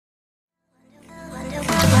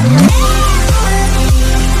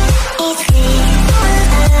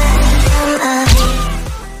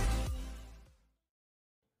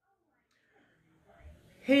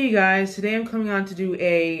Hey you guys, today I'm coming on to do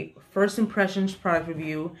a first impressions product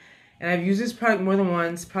review, and I've used this product more than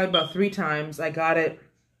once, probably about 3 times. I got it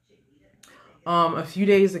a few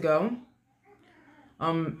days ago,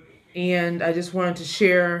 and I just wanted to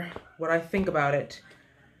share what I think about it.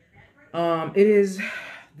 It is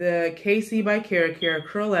the KC by Keracare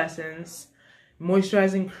Curlessesnce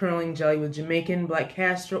Moisturizing Curling Jelly with Jamaican black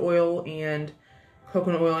castor oil and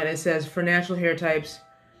coconut oil, and it says for natural hair types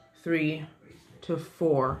 3 to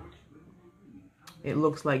 4. It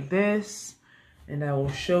looks like this, and I will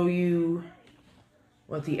show you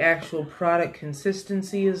what the actual product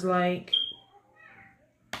consistency is like.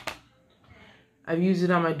 I've used it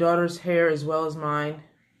on my daughter's hair as well as mine.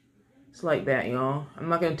 It's like that, y'all. I'm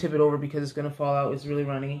not going to tip it over because it's going to fall out. It's really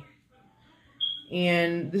runny.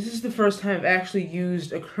 And this is the first time I've actually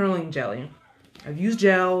used a curling jelly. I've used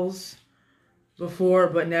gels before,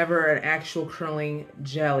 but never an actual curling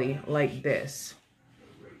jelly like this.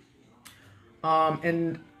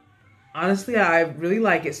 And honestly, I really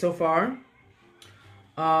like it so far.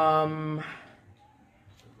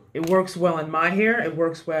 It works well in my hair. It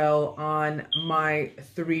works well on my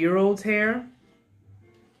 3-year-old's hair.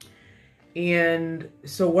 And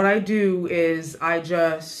so what I do is I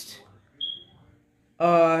just,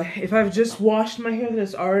 if I've just washed my hair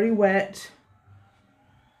that's already wet,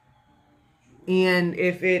 and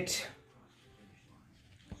if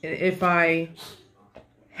I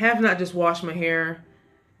have not just washed my hair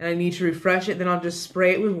and I need to refresh it, then I'll just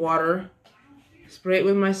spray it with water, spray it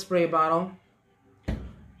with my spray bottle,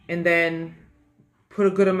 and then put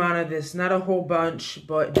a good amount of this, not a whole bunch,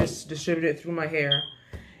 but just distribute it through my hair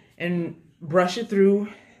and brush it through,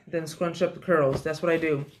 then scrunch up the curls. That's what I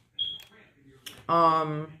do.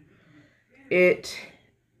 It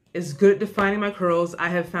is good at defining my curls. I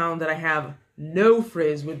have found that I have no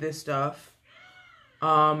frizz with this stuff.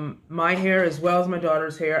 My hair as well as my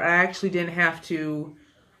daughter's hair. I actually didn't have to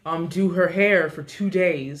do her hair for 2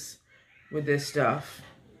 days with this stuff.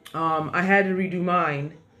 I had to redo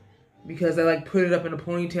mine because I put it up in a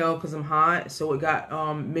ponytail because I'm hot, so it got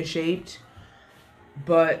misshaped.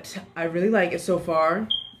 But I really like it so far.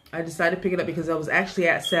 I decided to pick it up because I was actually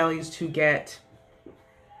at Sally's to get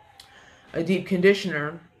a deep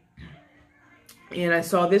conditioner, and I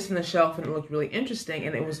saw this in the shelf and it looked really interesting,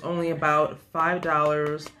 and it was only about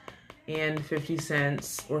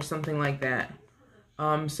 $5.50 or something like that.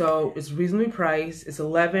 So it's reasonably priced. It's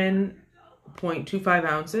 11.25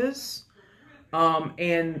 ounces.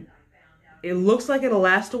 And it looks like it'll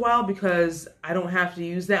last a while because I don't have to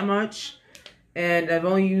use that much. And I've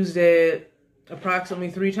only used it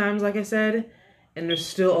approximately 3 times, like I said, and there's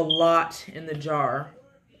still a lot in the jar.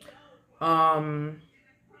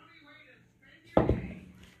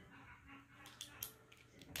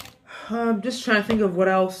 I'm just trying to think of what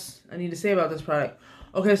else I need to say about this product.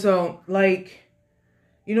 Okay, so you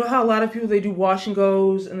know how a lot of people, they do wash and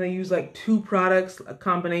goes and they use 2 products, a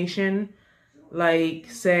combination,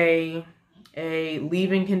 say a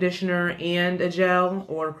leave-in conditioner and a gel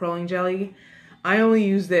or a curling jelly. I only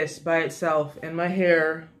use this by itself, and my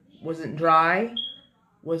hair wasn't dry,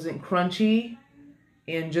 wasn't crunchy,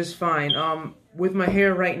 and just fine. With my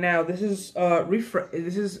hair right now, this is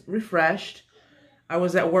refreshed. I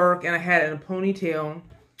was at work and I had it in a ponytail.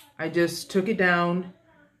 I just took it down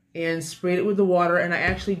and sprayed it with the water, and I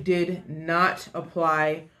actually did not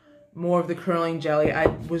apply more of the curling jelly. I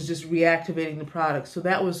was just reactivating the product, so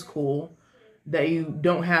that was cool that you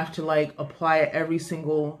don't have to apply it every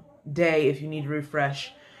single day if you need to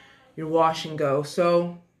refresh your wash and go.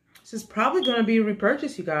 So this is probably going to be a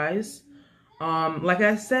repurchase, you guys. Like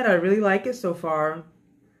I said, I really like it so far,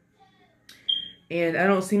 and I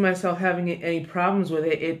don't see myself having any problems with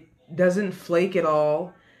it. It doesn't flake at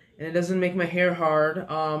all, and it doesn't make my hair hard.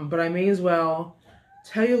 But I may as well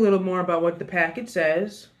tell you a little more about what the package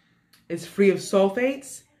says. It's free of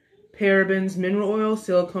sulfates, parabens, mineral oil,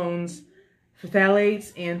 silicones,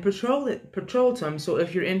 phthalates, and petroleum. So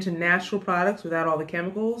if you're into natural products without all the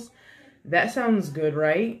chemicals, that sounds good,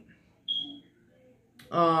 right?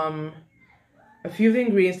 A few of the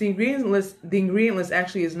ingredients. The ingredient list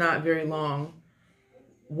actually is not very long.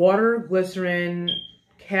 Water, glycerin,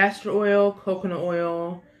 castor oil, coconut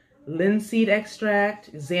oil, linseed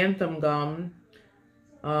extract, xanthan gum,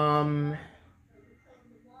 and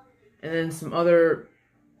then some other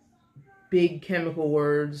big chemical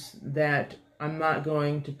words that I'm not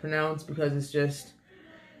going to pronounce because it's just,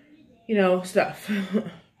 stuff.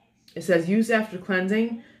 It says, use after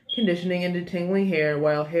cleansing, conditioning, and detangling hair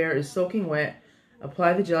while hair is soaking wet.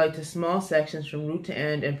 Apply the jelly to small sections from root to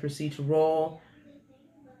end and proceed to roll,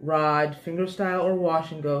 rod, finger style, or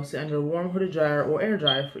wash and go. Sit under a warm hooded dryer or air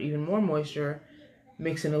dryer for even more moisture.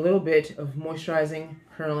 mix in a little bit of moisturizing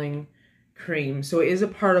curling cream. So it is a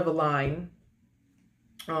part of a line,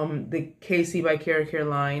 the KC by Keracare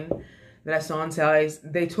line that I saw on Sally's.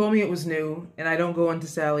 They told me it was new, and I don't go into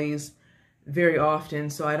Sally's very often,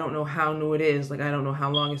 so I don't know how new it is. Like, I don't know how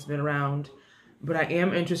long it's been around, but I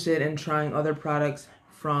am interested in trying other products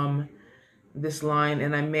from this line,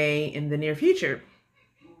 and I may in the near future.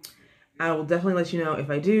 I will definitely let you know if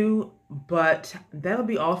I do, but that'll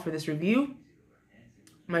be all for this review.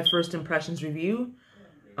 My first impressions review.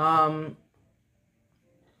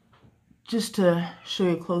 Just to show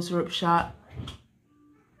you a closer up shot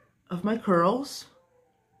of my curls.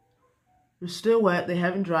 They're still wet. They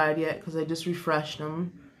haven't dried yet because I just refreshed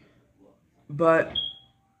them. But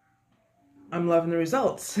I'm loving the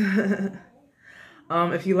results.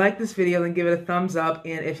 If you like this video, then give it a thumbs up.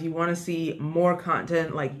 And if you want to see more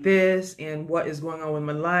content like this and what is going on with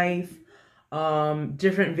my life,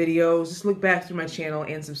 different videos, just look back through my channel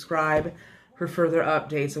and subscribe for further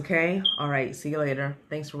updates, okay? All right, see you later.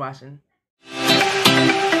 Thanks for watching.